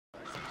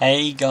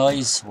Hey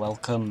guys,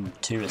 welcome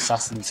to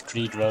Assassin's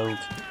Creed Rogue,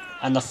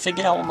 and I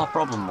figured out what my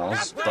problem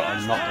was, but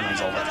I'm not going to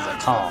resolve it because I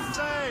can't.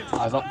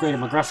 I've upgraded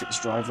my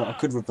graphics driver. I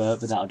could revert,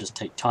 but that'll just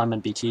take time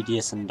and be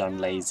tedious, and I'm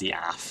lazy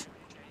AF.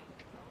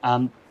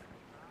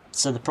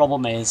 So the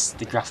problem is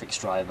the graphics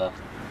driver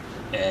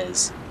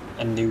is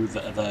a new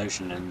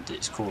version, and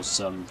it's caused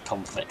some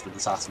conflict with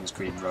Assassin's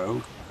Creed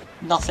Rogue.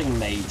 Nothing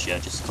major,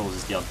 just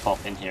causes the odd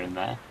pop in here and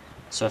there.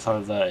 So if I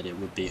reverted, it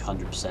would be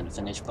 100%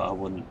 finished, but I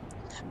wouldn't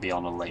be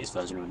on the latest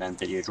version of an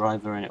NVIDIA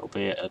driver, and it'll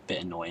be a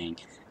bit annoying,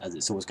 as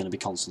it's always going to be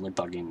constantly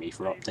bugging me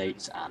for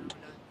updates and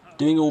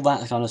doing all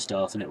that kind of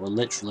stuff, and it will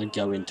literally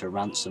go into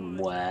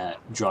ransomware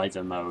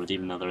driver mode,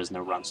 even though there is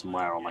no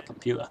ransomware on my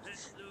computer.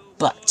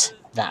 But,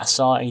 that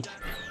aside,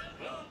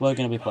 we're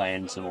going to be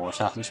playing some more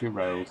Assassin's Creed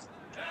Rogue,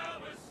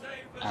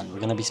 and we're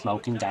going to be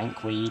smoking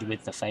dank weed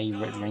with the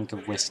favourite drink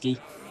of whiskey,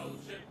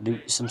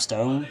 loot some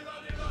stone,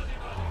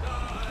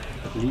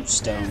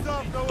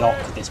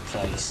 dock this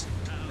place.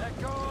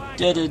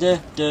 I don't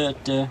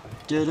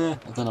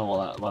know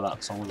what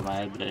that song was in my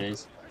head, but it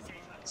is.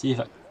 See if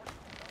I...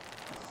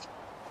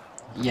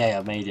 Yeah,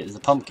 I made it. There's a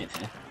pumpkin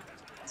here.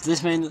 Does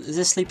this mean... Is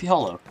this Sleepy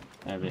Hollow?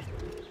 Maybe.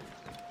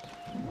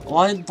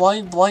 Why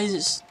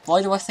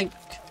do I think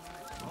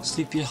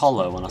Sleepy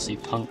Hollow when I see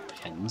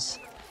pumpkins?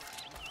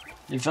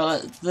 In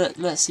fact,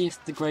 let's see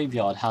if the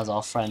graveyard has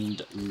our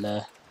friend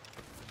Le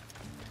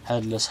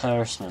Headless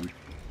Horseman.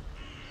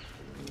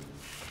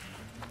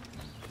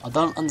 I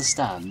don't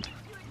understand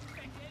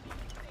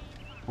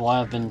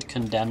why I've been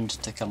condemned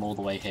to come all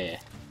the way here.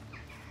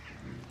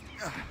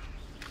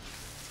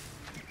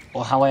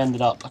 Or how I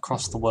ended up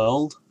across the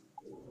world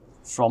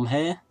from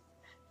here.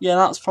 Yeah,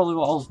 that's probably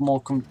what I was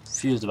more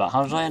confused about.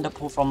 How did I end up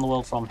from the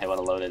world from here when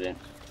I loaded in?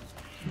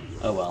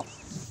 Oh well.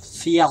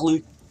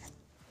 Fialu.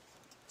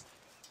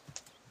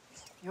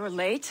 You're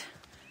late?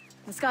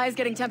 The sky is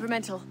getting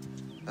temperamental.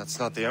 That's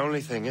not the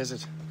only thing, is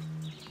it?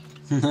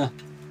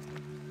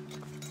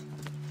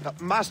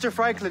 Master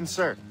Franklin,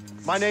 sir.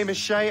 My name is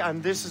Shay,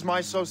 and this is my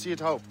associate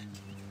Hope.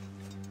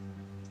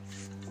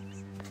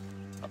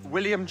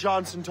 William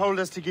Johnson told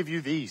us to give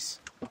you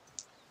these.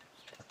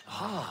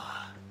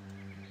 Ah.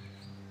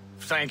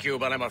 Thank you,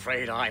 but I'm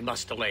afraid I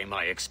must delay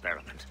my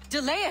experiment.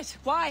 Delay it?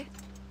 Why?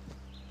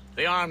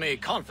 The army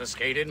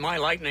confiscated my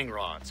lightning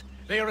rods.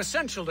 They are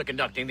essential to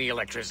conducting the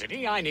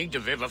electricity I need to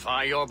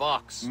vivify your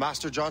box.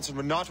 Master Johnson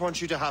would not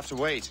want you to have to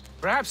wait.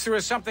 Perhaps there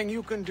is something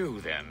you can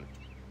do, then.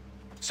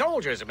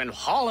 Soldiers have been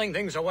hauling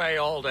things away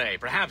all day.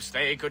 Perhaps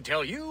they could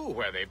tell you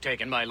where they've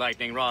taken my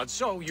lightning rods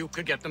so you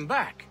could get them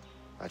back.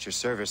 At your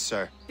service,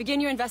 sir.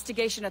 Begin your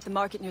investigation at the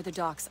market near the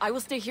docks. I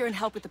will stay here and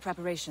help with the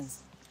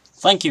preparations.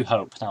 Thank you,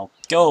 Hope. Now,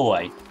 go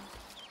away.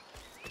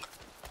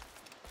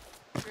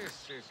 This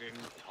is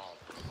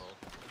intolerable.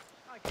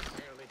 I can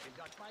barely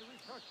conduct my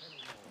research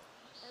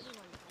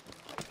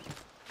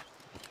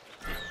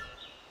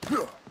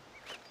anymore.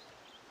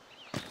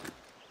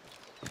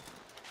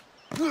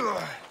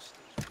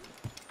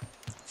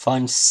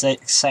 Find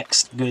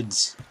sexed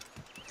goods.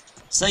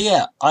 So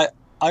yeah, I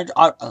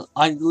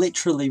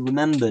literally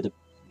remembered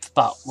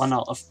about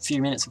a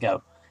few minutes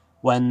ago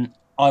when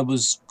I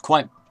was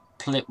quite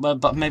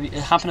but maybe it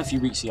happened a few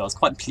weeks ago. I was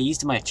quite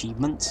pleased with my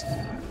achievements,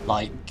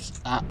 like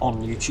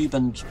on YouTube,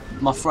 and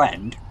my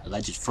friend,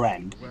 alleged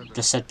friend,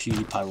 just said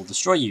PewDiePie will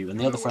destroy you, and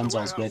the other friends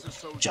I was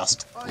with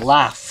just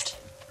laughed.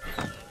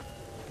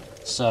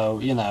 So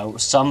you know,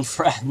 some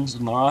friends,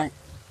 am I right?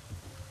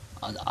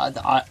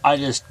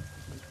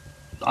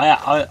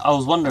 I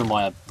was wondering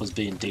why I was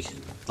being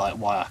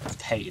why I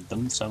hated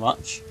them so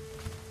much,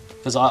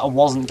 because I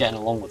wasn't getting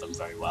along with them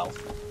very well.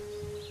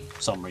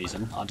 For some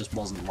reason, I just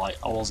wasn't I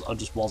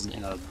just wasn't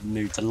in a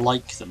mood to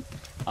like them.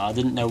 I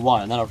didn't know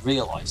why, and then I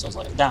realised I was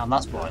like, damn,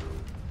 that's why.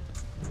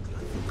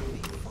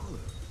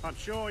 I'm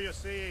sure you're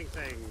seeing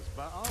things,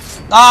 but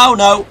oh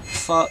no!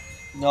 Fuck!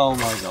 Oh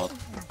my god!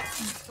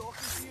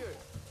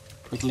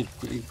 Quickly!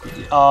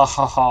 Ah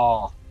ha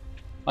ha!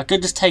 I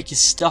could just take his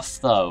stuff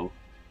though.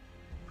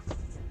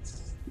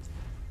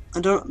 I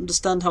don't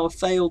understand how I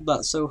failed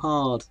that so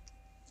hard.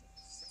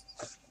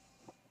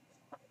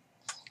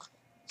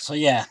 So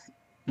yeah,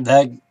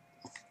 they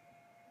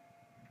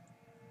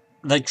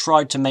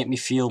tried to make me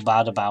feel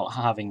bad about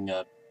having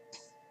a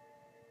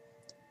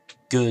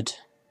good...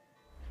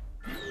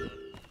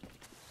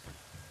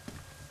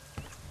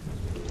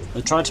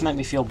 They tried to make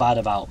me feel bad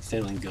about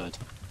feeling good.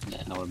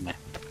 It annoyed me.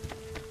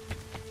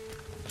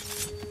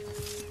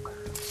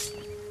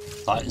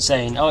 Like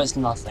saying, oh, it's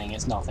nothing,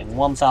 it's nothing.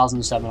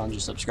 1,700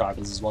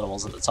 subscribers is what it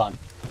was at the time.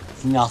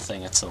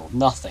 Nothing at all.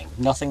 Nothing.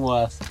 Nothing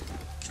worth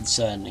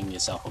concerning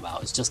yourself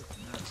about. It's just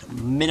a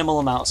minimal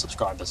amount of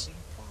subscribers.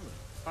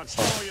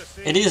 So,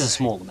 it is a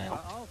small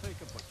amount.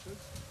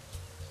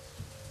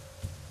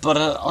 But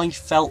I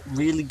felt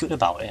really good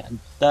about it, and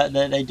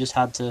they just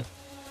had to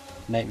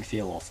make me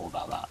feel awful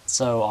about that.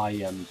 So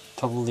I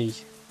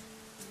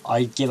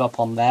give up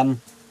on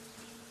them,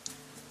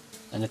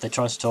 and if they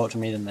try to talk to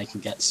me, then they can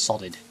get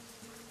sodded.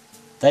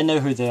 They know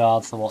who they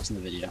are for watching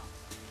the video.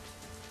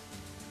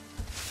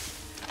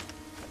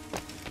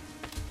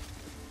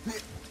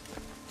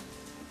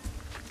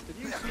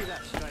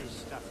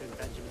 in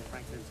Benjamin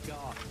Franklin's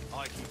garden.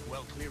 I keep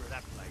well clear of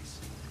that place.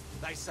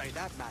 They say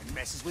that man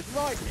messes with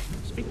lightning.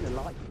 Speaking of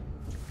lightning,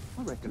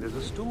 I reckon there's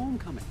a storm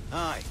coming.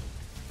 Aye.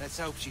 Let's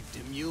hope she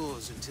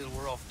demurs until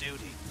we're off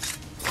duty.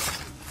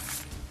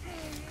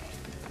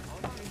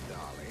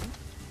 Darling,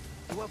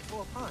 you up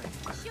for a pint?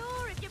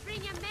 Sure, if you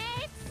bring your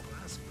mates.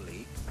 That's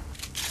bleak.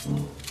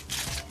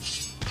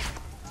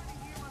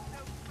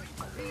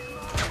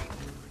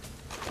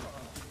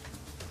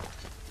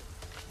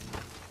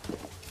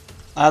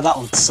 That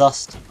one's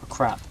sussed. Oh,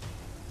 crap.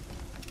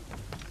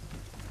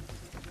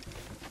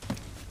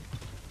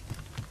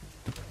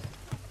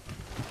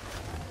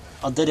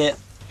 I did it.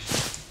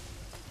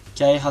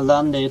 Okay, I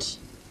landed.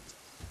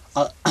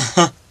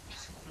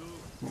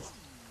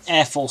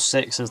 Air Force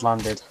 6 has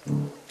landed.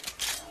 Someone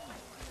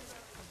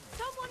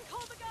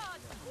call the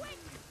guards, quick!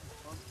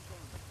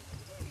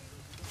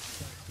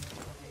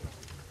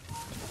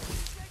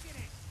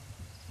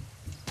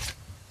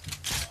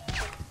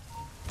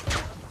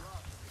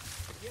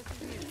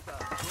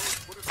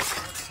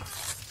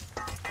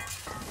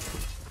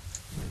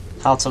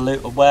 How to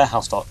loot a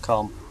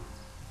warehouse.com.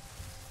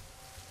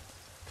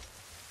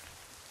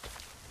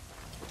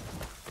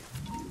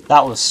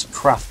 That was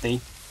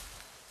crafty.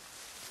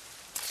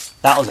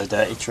 That was a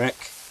dirty trick.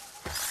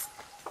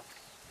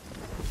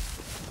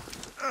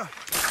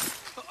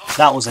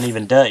 That was an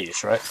even dirtier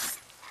trick.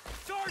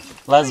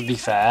 Let's be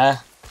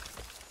fair.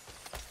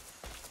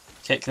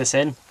 Kick this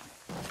in.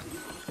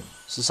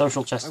 It's a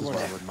social chest I as wonder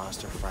well. what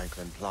Master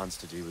Franklin plans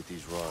to do with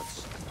these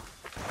rods.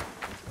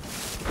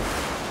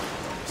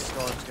 The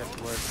storm's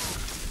getting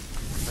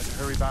worse. Let's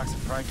hurry back to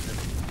Franklin.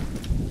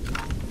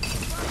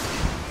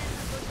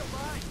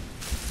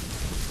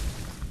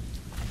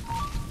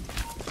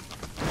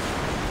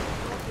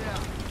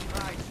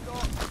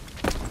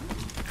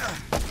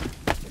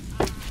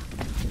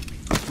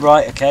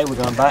 Right, okay, we're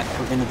going back.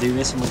 We're going to do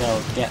this and we're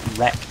going to get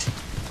wrecked.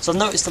 So I've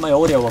noticed that my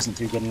audio wasn't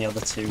too good in the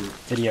other two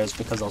videos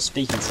because I was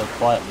speaking so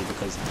quietly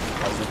because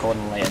I was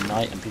recording late at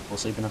night and people were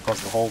sleeping across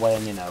the hallway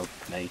and, you know,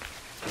 me.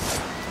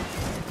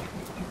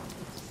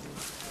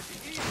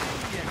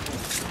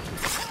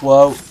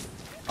 Whoa.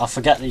 I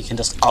forget that you can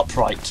just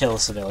upright kill a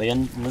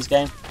civilian in this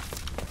game.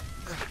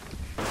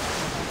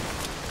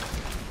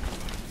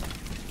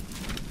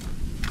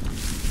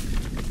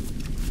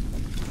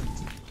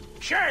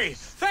 Shay,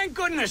 thank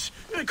goodness!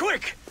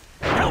 Quick!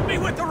 Help me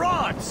with the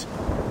rods!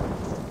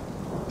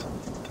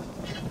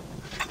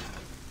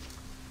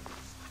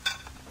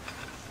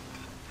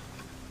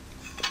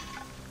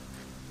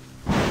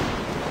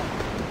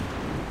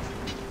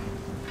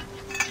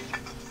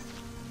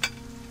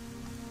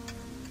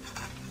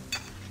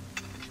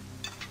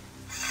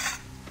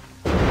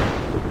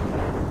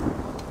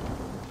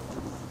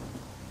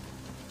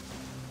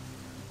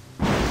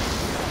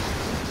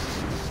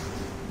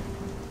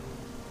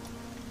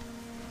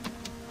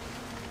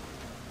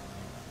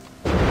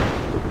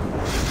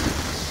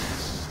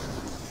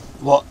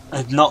 What?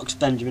 It knocked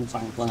Benjamin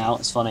Franklin out,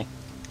 it's funny.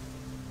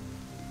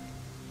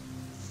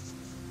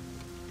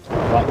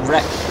 Right,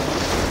 wreck.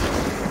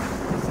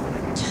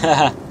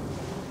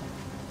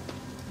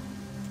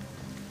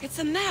 It's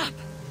a map.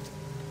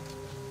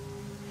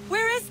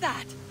 Where is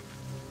that?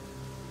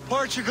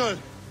 Portugal!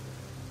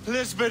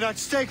 Lisbon, I'd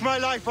stake my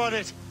life on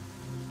it!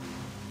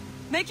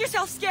 Make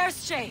yourself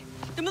scarce, Shay.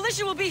 The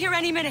militia will be here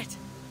any minute.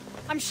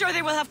 I'm sure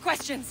they will have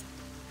questions.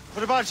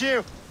 What about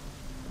you?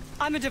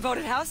 I'm a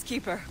devoted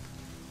housekeeper.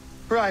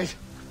 Right.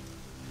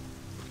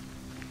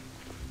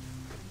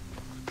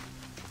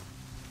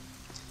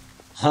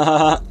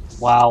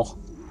 Wow.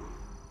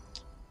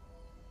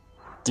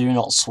 Do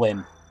not swim.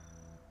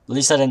 At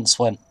least I didn't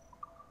swim.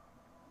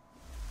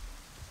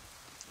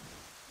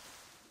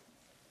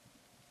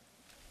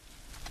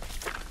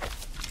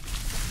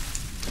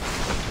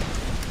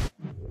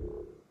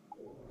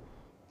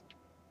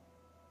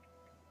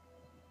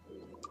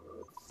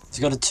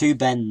 So go to two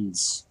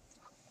bends.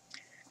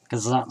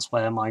 Because that's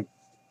where my...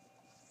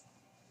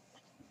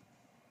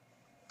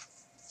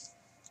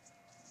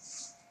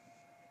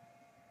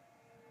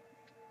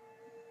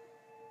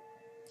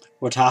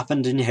 What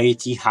happened in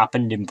Haiti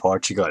happened in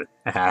Portugal.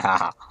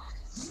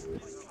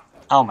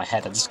 Oh, my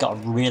head. I just got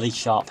a really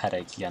sharp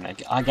headache again.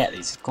 I get these.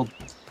 It's called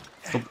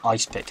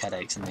ice pick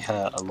headaches and they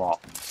hurt a lot.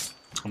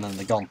 And then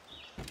they're gone.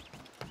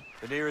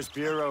 The nearest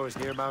bureau is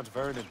near Mount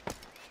Vernon.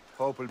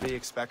 Hope will be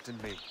expecting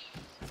me.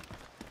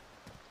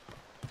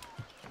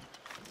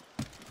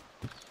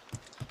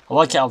 I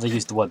like how they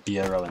use the word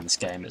bureau in this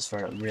game. It's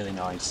really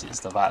nice. It's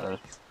the fact that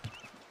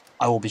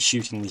I will be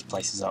shooting these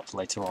places up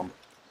later on.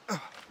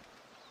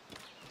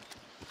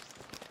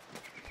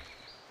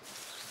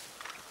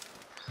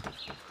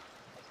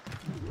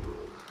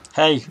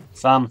 Hey,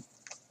 fam.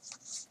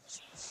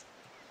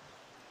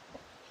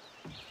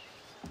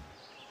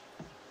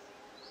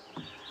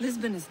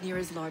 Lisbon is near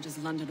as large as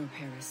London or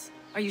Paris.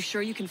 Are you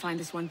sure you can find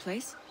this one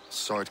place?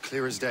 Sword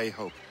clear as day,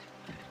 Hope.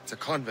 It's a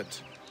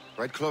convent,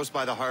 right close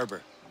by the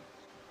harbour.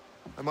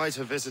 I might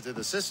have visited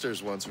the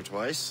sisters once or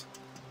twice.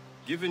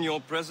 Given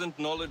your present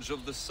knowledge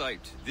of the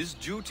site, this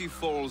duty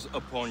falls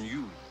upon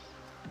you.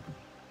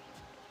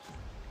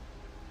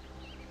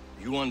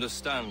 You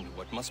understand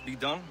what must be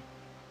done?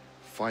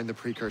 Find the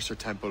precursor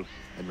temple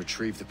and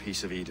retrieve the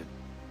piece of Eden.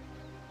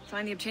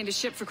 Finally obtained a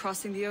ship for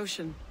crossing the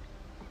ocean.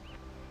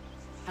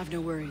 Have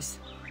no worries.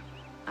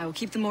 I will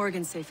keep the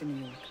Morgans safe in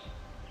New York.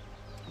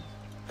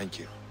 Thank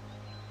you.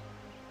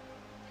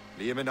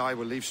 Liam and I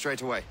will leave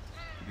straight away.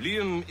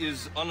 Liam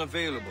is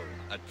unavailable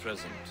at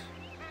present.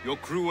 Your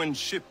crew and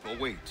ship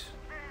await.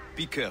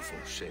 Be careful,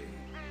 Shay.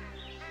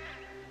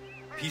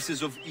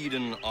 Pieces of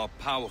Eden are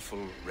powerful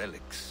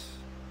relics.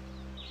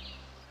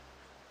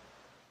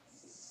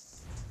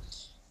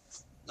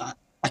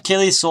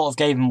 Achilles sort of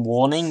gave him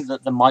warning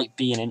that there might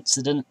be an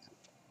incident.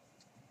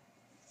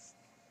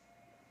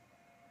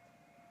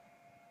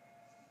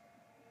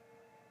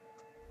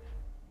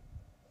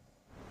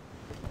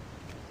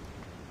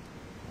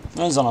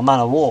 He's on a man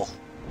of war.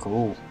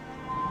 Cool.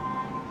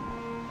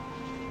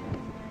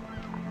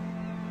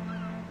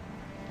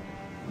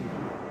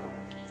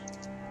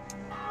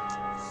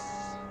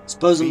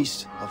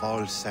 Feast of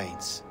All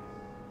Saints.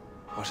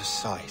 What a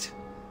sight.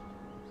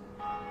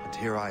 And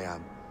here I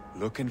am,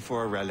 looking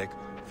for a relic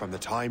from the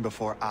time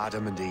before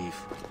Adam and Eve.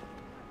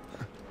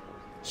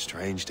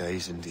 Strange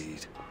days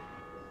indeed.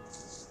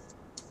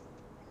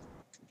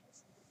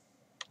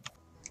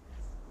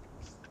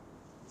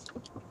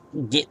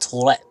 Get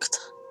wrecked.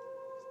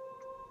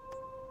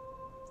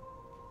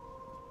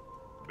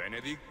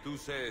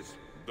 Benedictus es,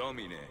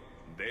 Domine,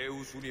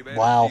 Deus universi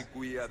Wow.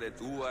 quia de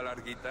tua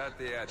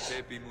largitate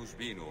accepimus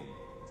vinum.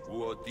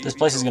 This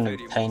place is going to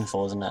be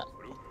painful, isn't it?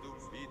 Fructum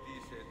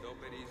vitis et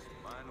operis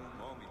manum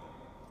hominum.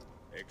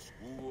 Ex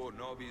quo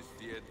nobis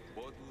fiet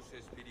votus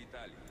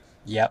spiritualis.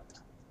 Yep.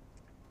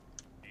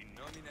 In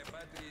nomine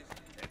Patris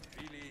et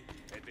Filii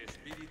et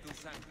Spiritus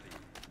Sancti.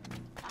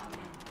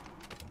 Amen.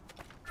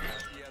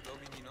 Gratia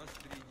Domini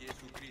nostri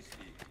Iesu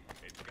Christi,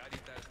 et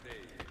caritas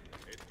Dei,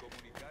 et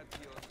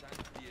communicatio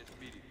Sancti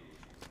Spiritus,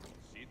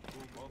 sit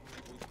cum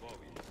omnibus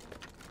vobis.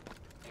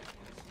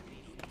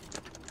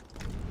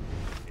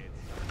 Et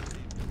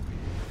sancti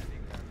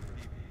benedicat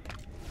vivi.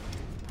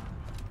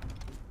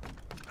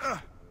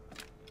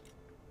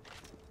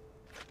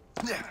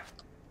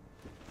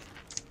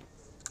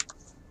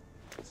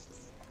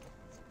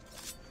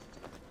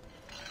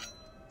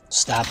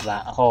 Stab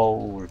that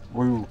hole.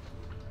 Woo.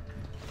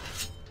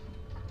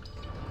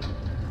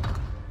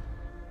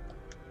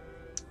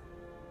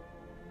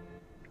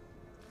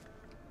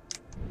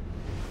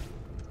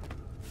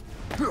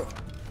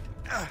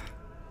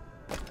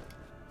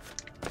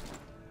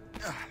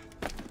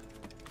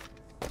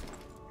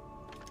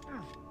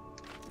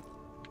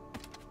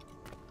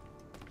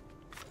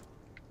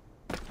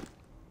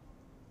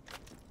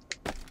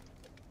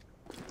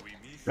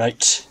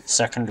 Right,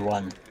 second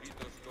one.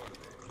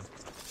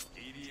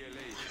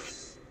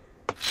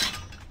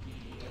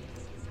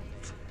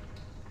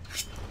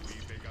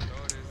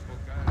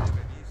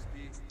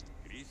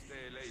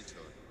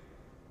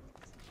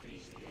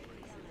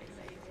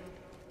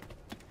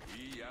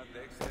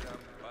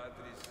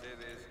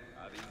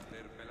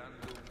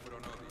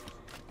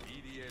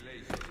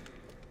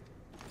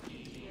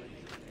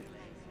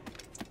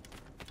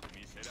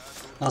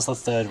 That's the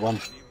third one.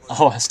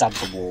 Oh, I stabbed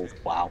the wall.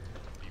 Wow.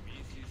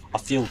 I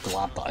feel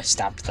glad that I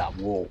stabbed that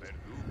wall.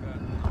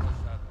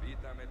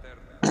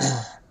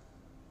 There's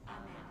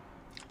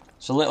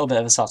a little bit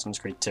of Assassin's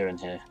Creed 2 in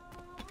here.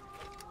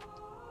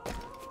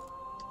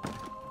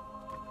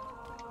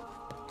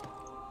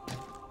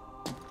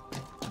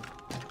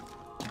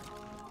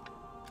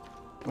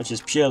 Which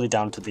is purely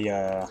down to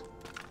the,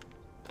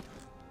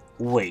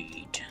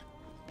 weed.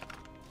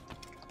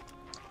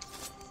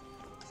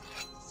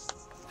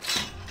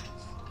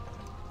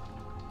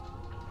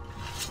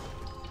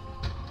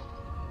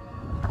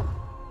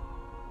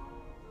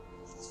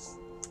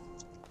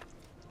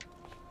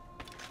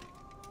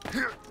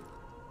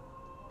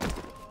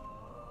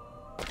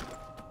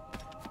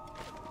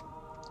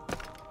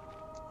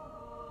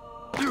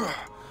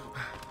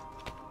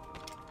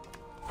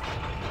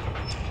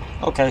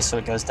 Okay, so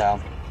it goes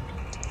down.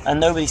 And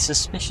nobody's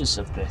suspicious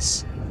of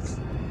this.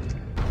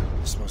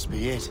 This must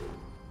be it.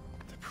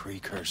 The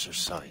precursor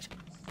site.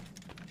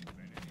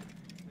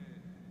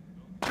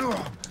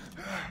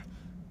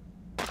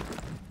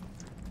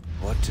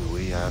 What do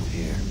we have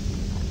here?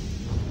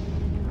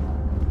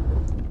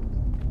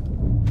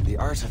 The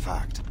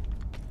artifact.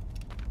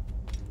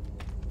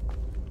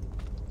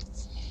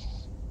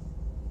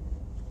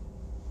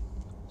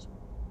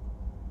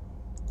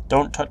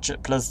 Don't touch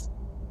it, please.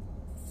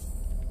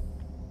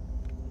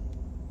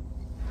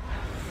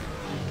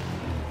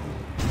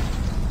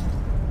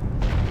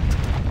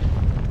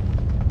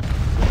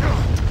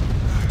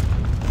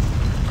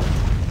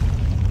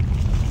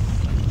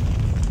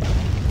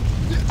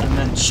 And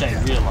then Shay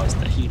realised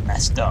that he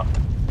messed up.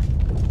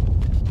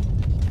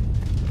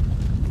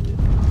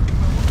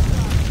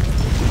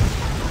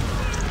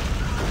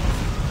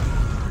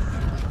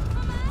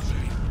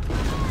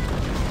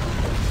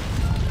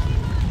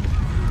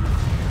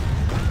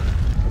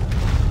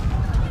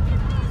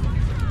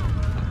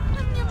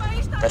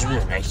 Better be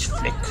a nice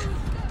flick.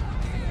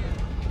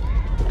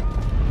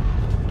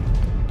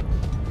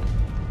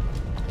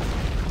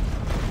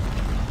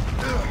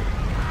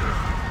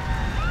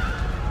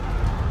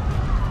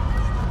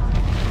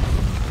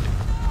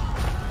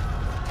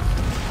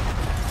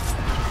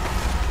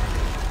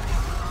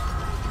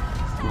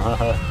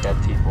 Dead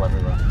people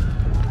everywhere.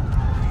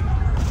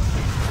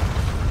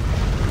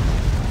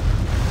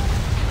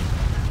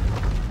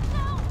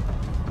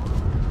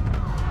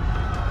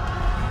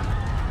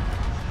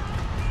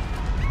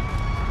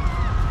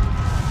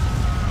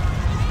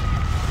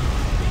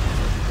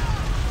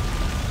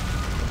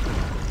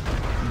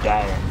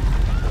 Damn.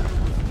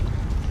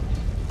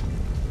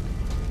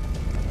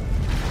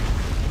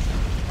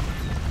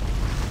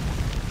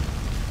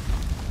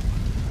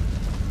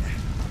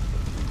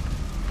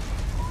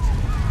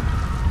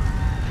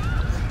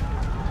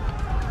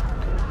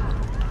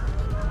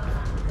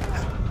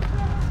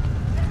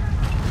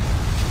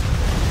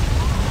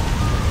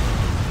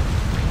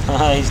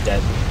 He's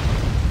dead.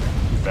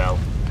 He fell.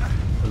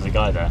 There's a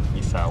guy there.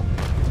 He fell.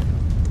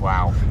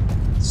 Wow.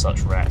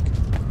 Such wreck.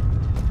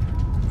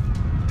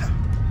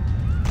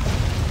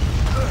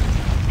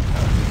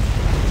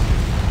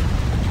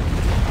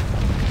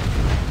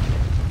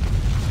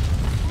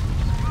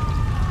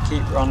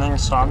 Keep running,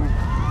 son.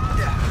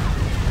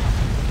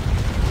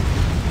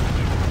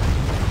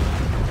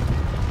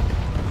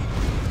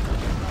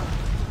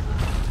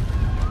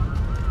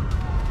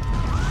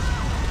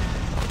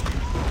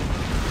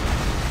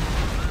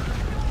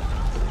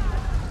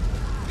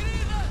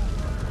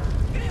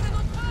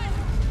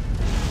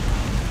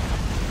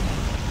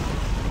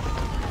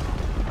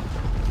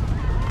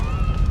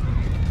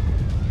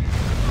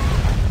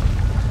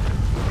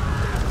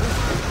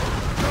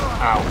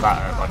 Ow, that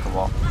hurt like a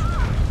lot.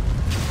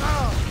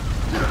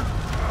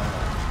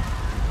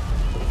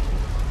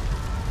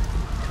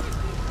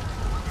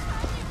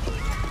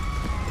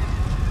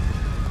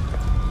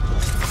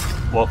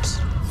 Whoops.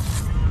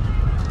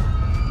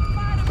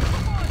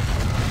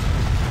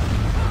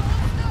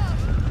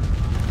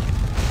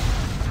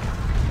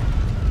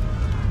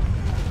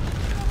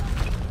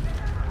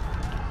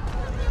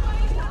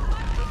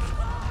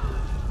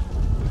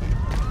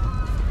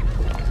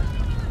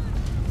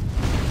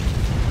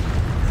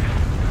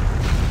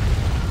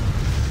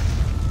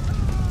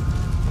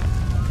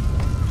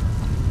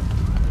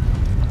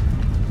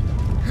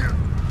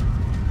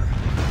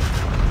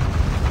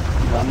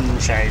 Run,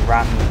 Shay,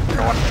 run,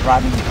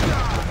 run.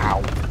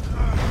 Ow.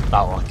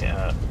 That like it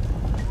hurt.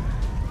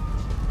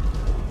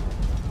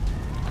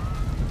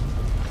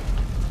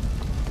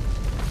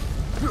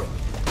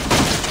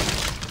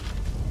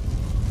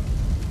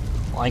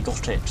 I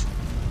got it.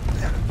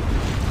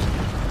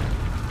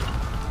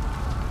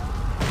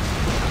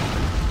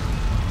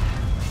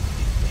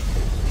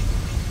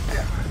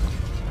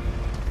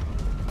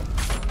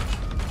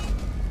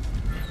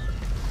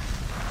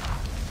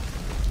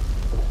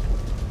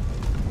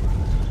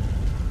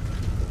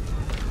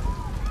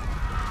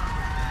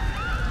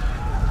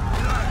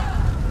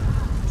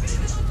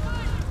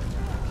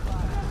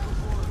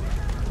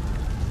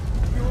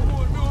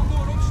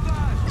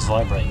 It's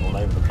vibrating all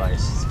over the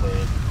place, it's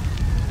weird.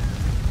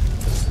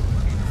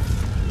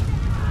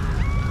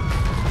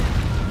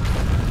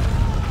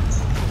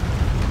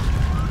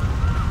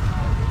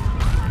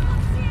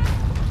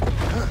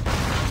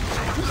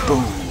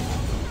 Boom!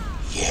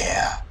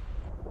 Yeah!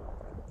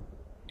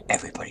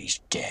 Everybody's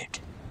dead.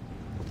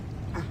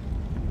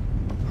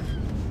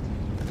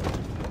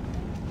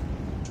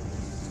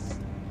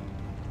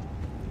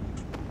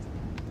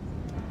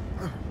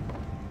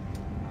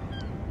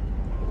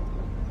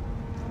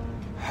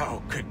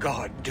 How could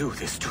God do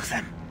this to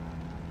them?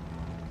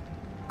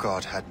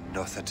 God had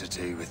nothing to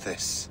do with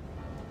this.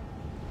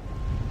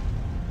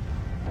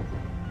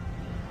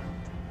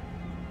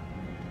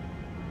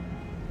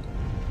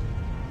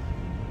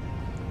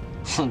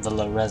 The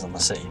low res on the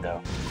city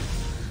though.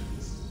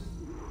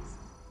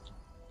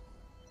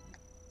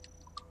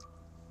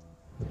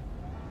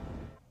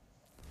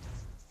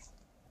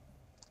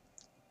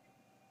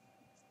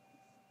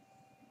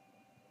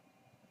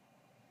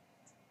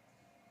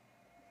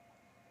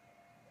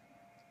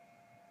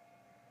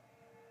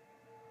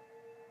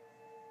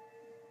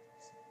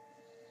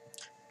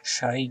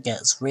 Shay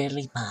gets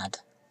really mad.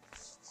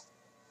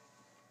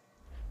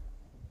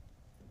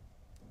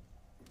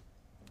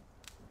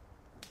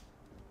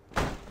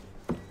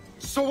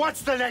 So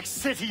what's the next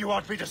city you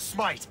want me to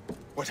smite?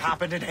 What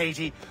happened in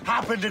Haiti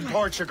happened in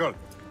Portugal.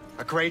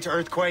 A great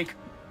earthquake.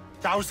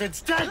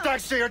 Thousands dead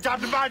thanks to your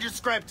damned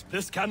manuscript.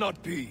 This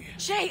cannot be.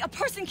 Shay, a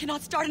person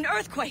cannot start an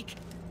earthquake!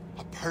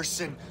 A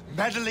person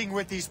meddling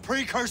with these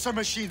precursor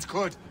machines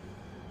could.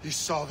 You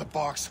saw the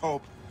box,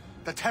 Hope.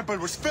 The temple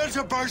was filled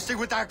to bursting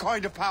with that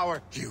kind of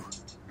power. You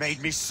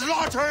made me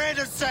slaughter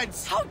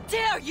innocents! How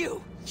dare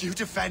you! You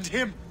defend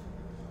him?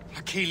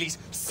 Achilles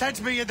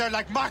sent me in there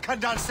like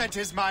Macandal sent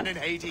his man in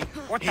Haiti.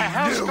 What the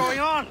hell's going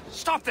on?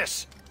 Stop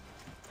this!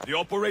 The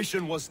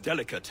operation was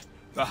delicate.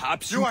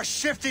 Perhaps You are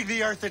shifting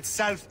the earth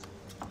itself.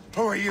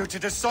 Who are you to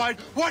decide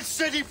what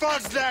city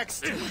falls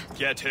next?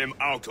 Get him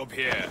out of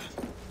here.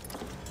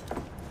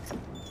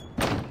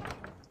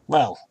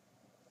 Well,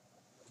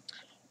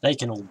 they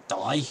can all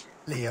die.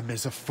 Liam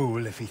is a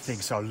fool if he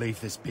thinks I'll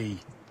leave this be.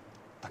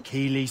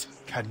 Achilles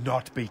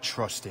cannot be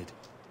trusted.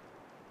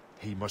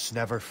 He must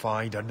never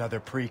find another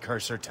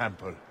precursor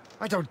temple.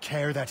 I don't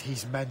care that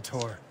he's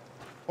mentor.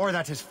 or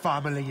that his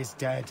family is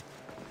dead.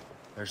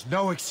 There's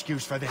no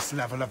excuse for this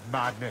level of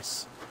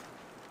madness.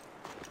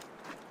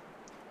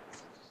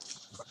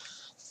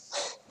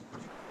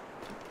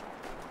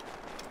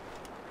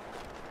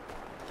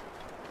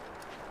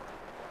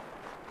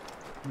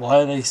 Why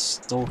are they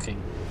stalking?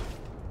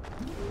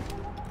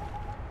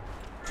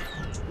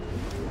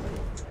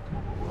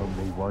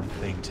 Only one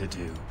thing to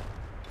do.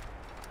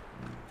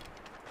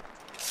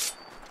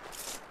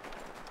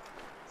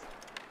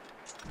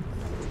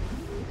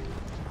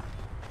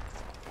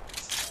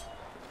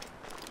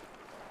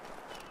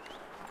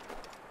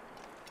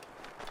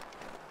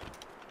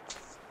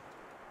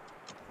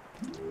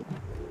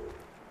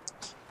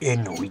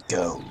 In we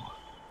go.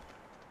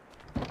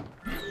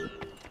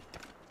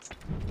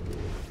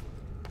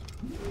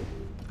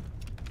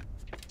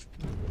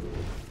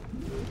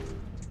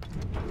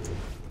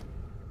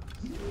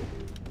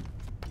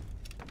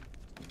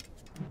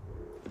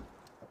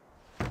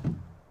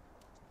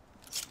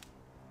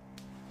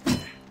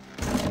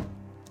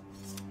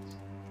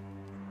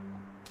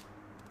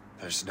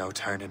 There's no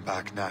turning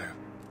back now.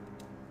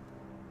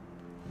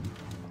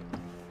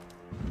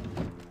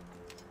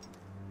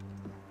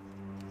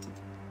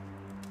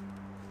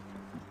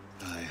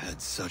 I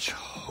had such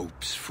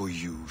hopes for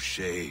you,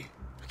 Shay.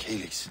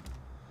 Achilles,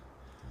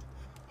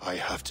 I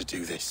have to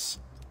do this.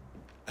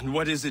 And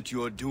what is it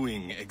you're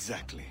doing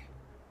exactly?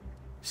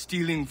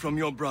 Stealing from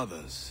your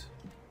brothers?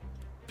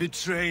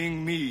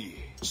 Betraying me?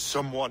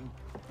 Someone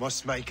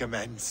must make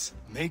amends.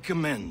 Make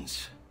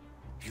amends?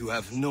 You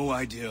have no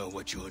idea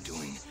what you're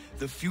doing.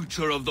 The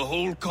future of the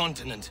whole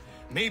continent,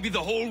 maybe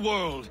the whole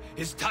world,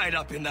 is tied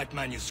up in that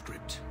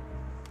manuscript.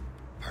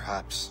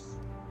 Perhaps.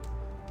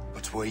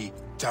 But we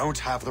don't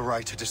have the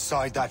right to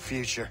decide that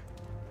future.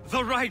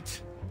 The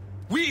right!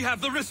 We have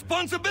the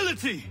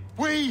responsibility!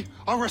 We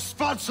are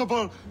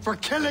responsible for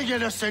killing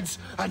innocents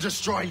and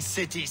destroying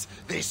cities.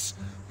 This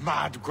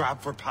mad grab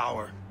for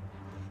power.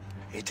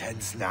 It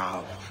ends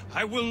now.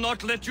 I will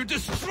not let you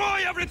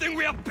destroy everything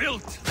we have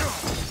built!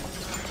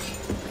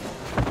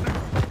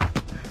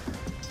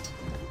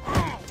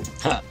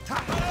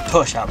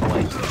 Push out the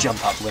way,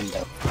 jump out the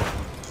window.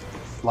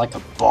 Like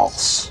a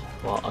boss.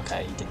 Well,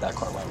 okay, you did that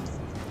quite well.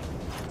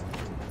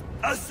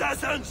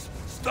 Assassins!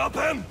 Stop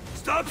him!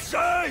 Stop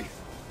Shay!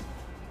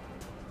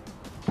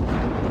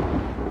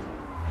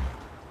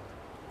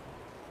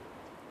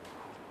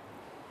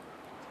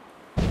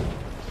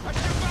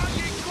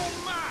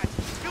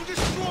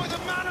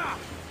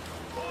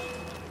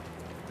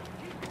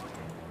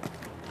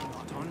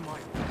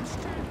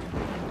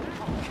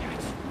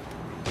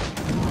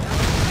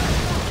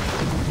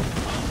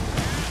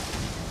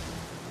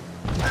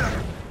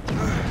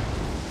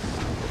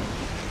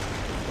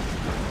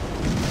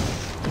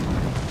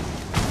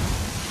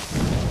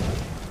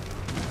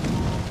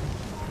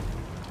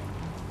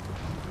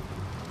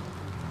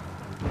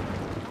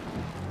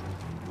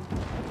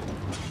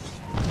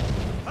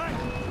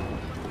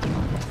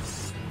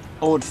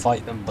 I would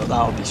fight them, but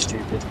that would be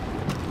stupid.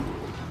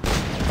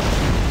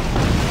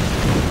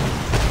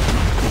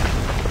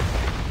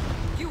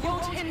 You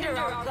won't hinder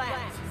our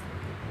plans.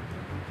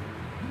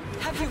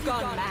 Have you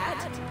gone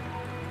mad?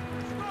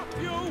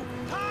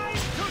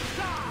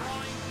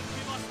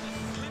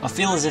 I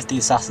feel as if the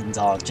assassins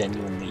are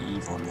genuinely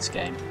evil in this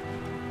game.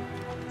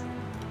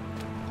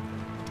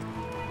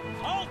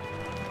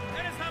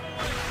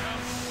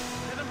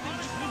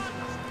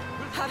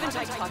 Haven't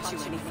I taught you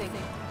anything?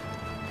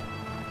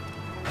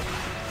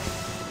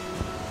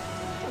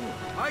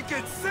 I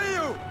can see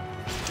you!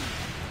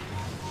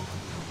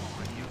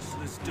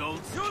 Useless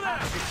dolts.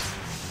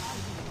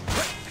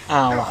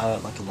 Ow, that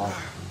hurt like a lot.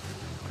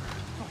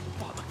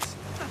 Bollocks!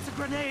 That's a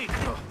grenade!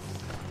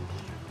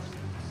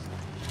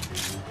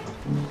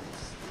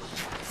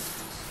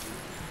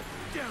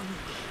 Down.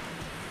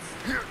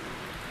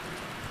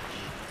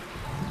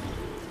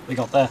 We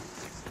got there.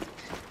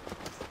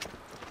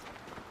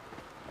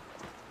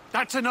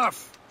 That's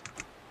enough!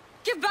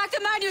 Give back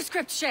the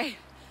manuscript, Shay!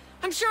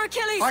 I'm sure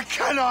Achilles... I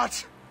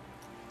cannot!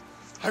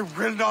 I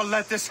will not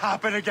let this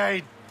happen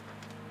again!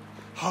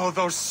 All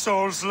those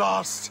souls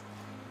lost!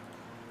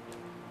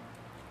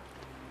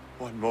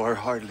 One more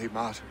hardly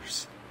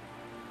matters.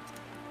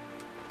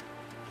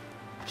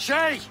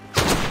 Shay!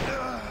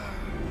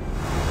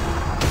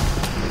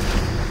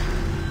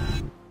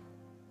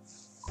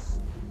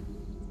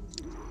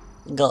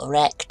 Got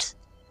wrecked.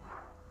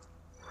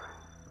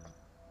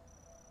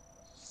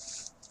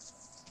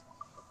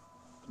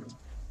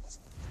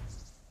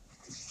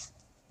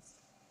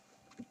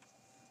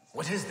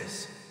 What is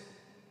this?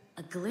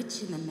 A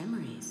glitch in the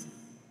memories.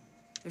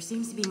 There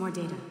seems to be more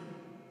data.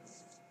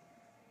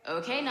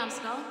 Okay,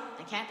 Numbskull.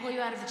 I can't pull you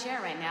out of the chair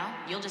right now.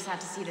 You'll just have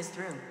to see this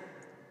through.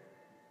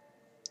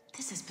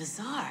 This is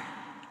bizarre.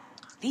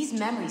 These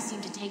memories seem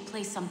to take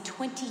place some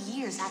 20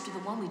 years after the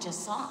one we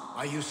just saw.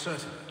 Are you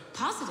certain?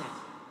 Positive.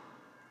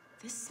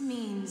 This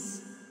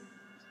means...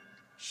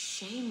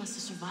 Shay must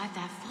have survived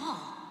that fall.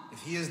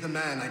 If he is the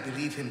man I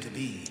believe him to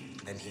be,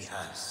 then he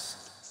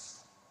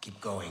has. Keep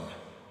going.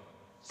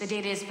 The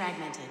data is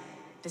fragmented.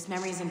 This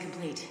memory is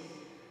incomplete.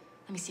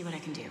 Let me see what I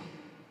can do.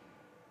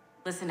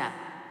 Listen up.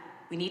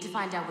 We need to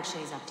find out what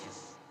Shay's up to.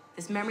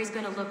 This memory's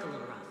gonna look a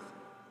little rough,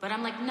 but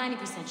I'm like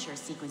 90% sure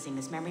sequencing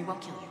this memory won't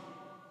kill you.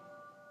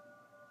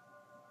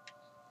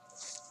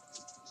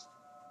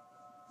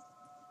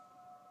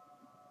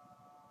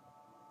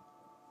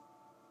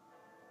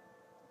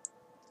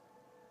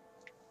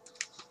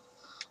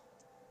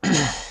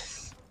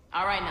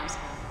 All right, Numbskull.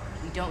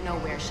 We don't know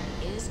where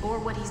Shay is or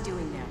what he's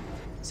doing now,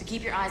 so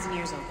keep your eyes and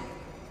ears open.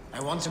 I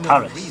want to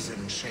know the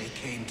reason Shay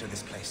came to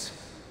this place.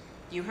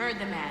 You heard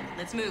the man.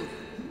 Let's move.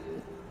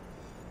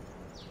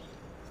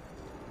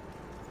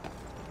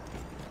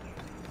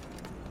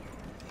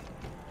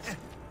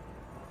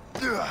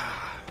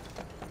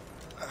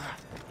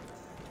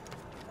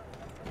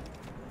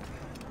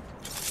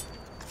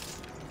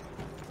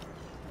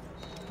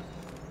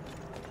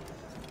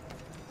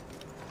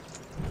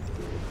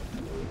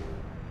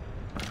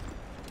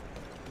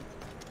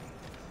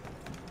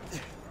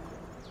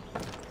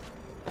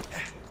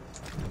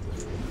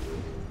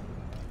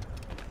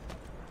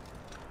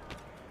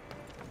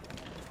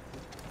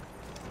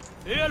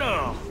 Et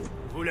alors?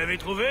 Vous l'avez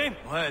trouvé?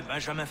 Ouais,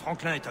 Benjamin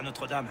Franklin est à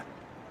Notre-Dame.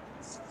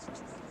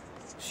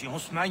 Si on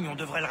se magne, on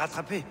devrait le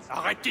rattraper.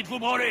 Arrêtez de vous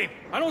branler!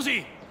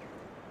 Allons-y!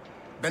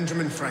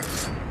 Benjamin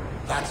Franklin.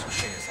 That's who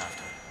Shay is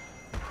after.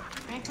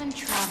 Franklin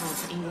traveled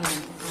to England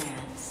and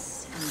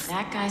France, and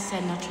that guy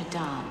said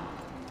Notre-Dame.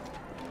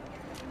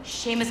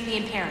 Shay must be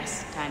in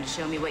Paris. Time to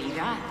show me what you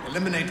got.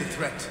 Eliminate the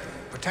threat.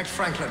 Protect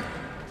Franklin.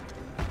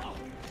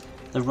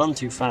 They run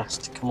too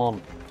fast. Come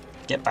on.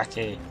 Get back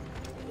here.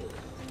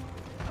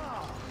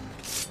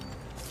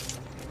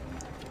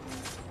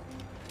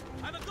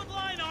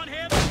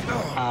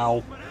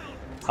 Ow.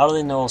 How do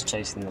they know I was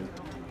chasing them?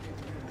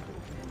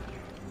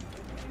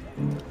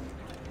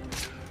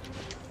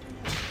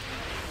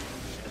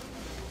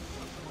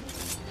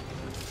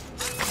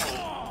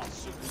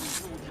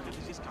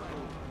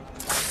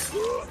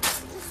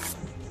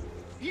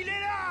 Il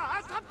est là!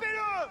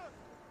 Attrapez-le!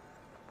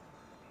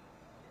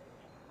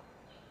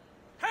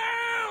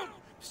 Help!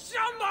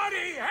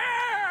 Somebody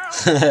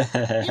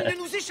help! Il ne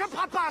nous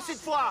échappera pas cette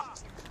fois!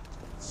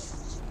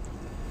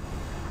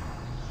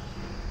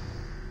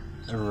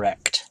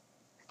 Wrecked.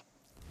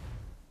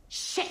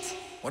 Shit!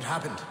 What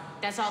happened?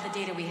 That's all the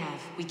data we have.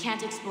 We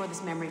can't explore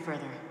this memory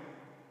further.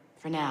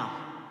 For now.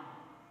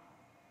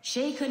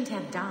 Shay couldn't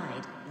have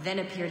died, then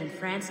appeared in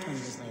France 20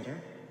 years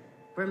later.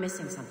 We're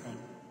missing something.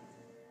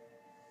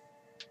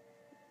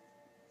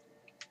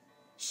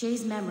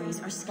 Shay's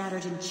memories are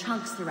scattered in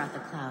chunks throughout the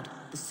cloud.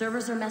 The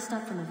servers are messed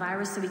up from the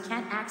virus, so we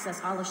can't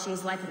access all of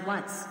Shay's life at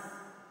once.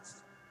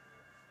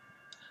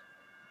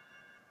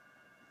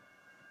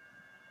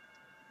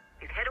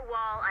 You've hit a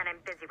wall, and I'm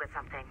busy with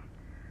something.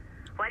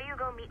 Why do you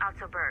go meet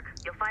Otto Berg?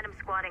 You'll find him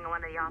squatting in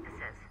one of the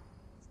offices.